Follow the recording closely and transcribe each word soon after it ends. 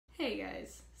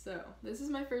guys, so this is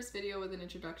my first video with an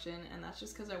introduction, and that's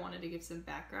just because I wanted to give some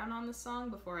background on the song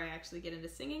before I actually get into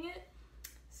singing it.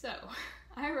 So,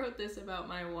 I wrote this about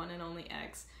my one and only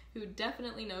ex, who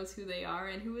definitely knows who they are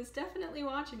and who is definitely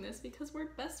watching this because we're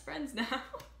best friends now.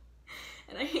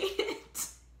 And I hate it.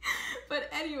 But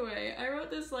anyway, I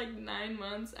wrote this like 9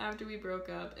 months after we broke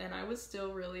up, and I was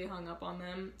still really hung up on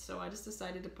them, so I just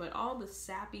decided to put all the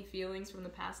sappy feelings from the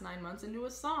past 9 months into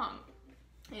a song.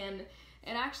 And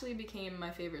it actually became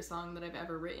my favorite song that I've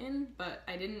ever written, but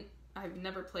I've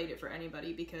never played it for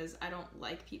anybody because I don't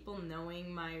like people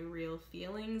knowing my real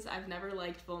feelings. I've never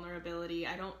liked vulnerability.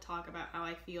 I don't talk about how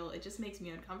I feel. It just makes me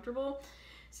uncomfortable.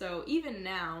 So even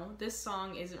now, this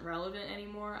song isn't relevant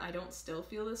anymore. I don't still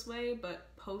feel this way, but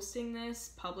posting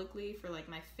this publicly for like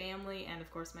my family and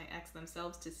of course my ex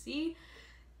themselves to see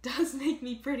does make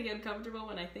me pretty uncomfortable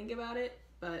when I think about it.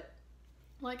 But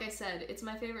like I said, it's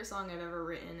my favorite song I've ever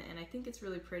written, and I think it's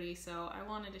really pretty, so I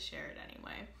wanted to share it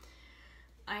anyway.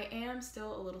 I am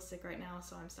still a little sick right now,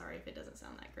 so I'm sorry if it doesn't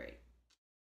sound that great.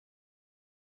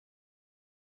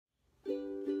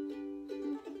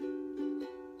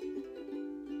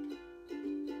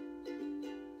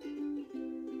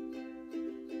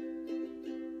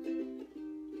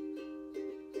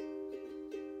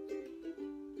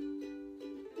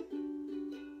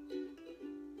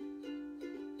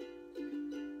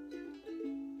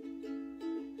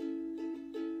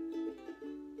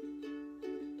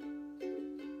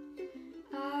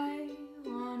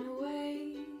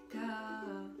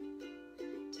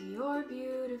 Your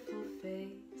beautiful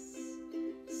face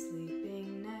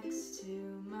sleeping next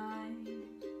to mine,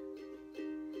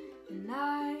 and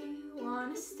I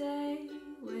wanna stay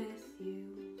with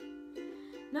you.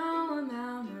 No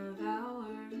amount of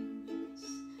hours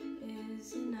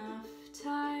is enough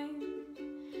time.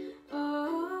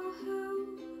 Oh,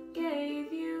 who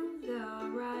gave you the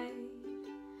right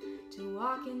to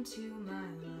walk into my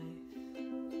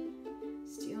life,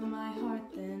 steal my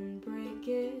heart then break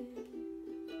it?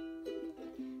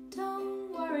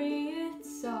 Don't worry,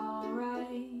 it's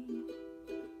alright.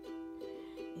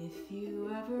 If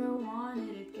you ever want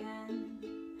it again,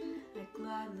 I'd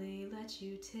gladly let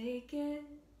you take it.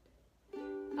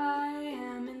 I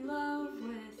am in love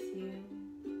with you.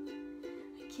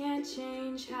 I can't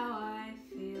change how I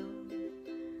feel,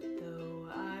 though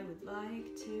I would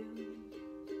like to.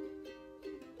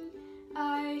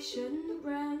 I shouldn't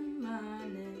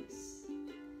reminisce.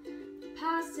 The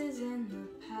past is in the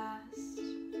past.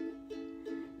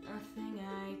 Nothing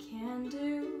I can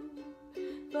do,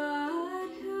 but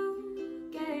who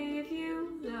gave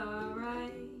you the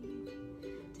right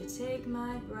to take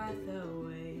my breath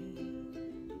away?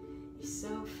 You're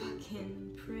so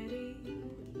fucking pretty.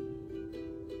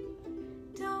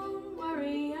 Don't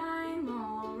worry, I'm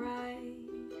alright.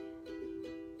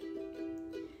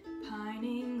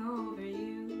 Pining over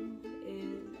you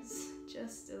is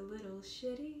just a little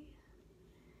shitty.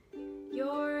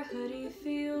 Your hoodie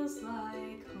feels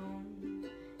like home,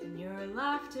 and your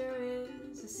laughter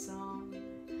is a song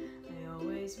I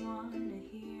always want to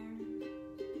hear.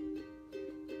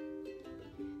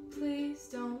 Please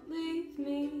don't leave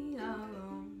me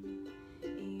alone,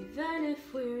 even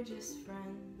if we're just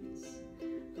friends.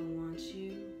 I want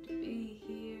you to be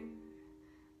here.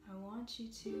 I want you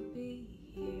to be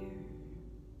here.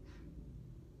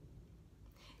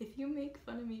 If you make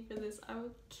fun of me for this, I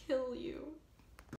will kill you.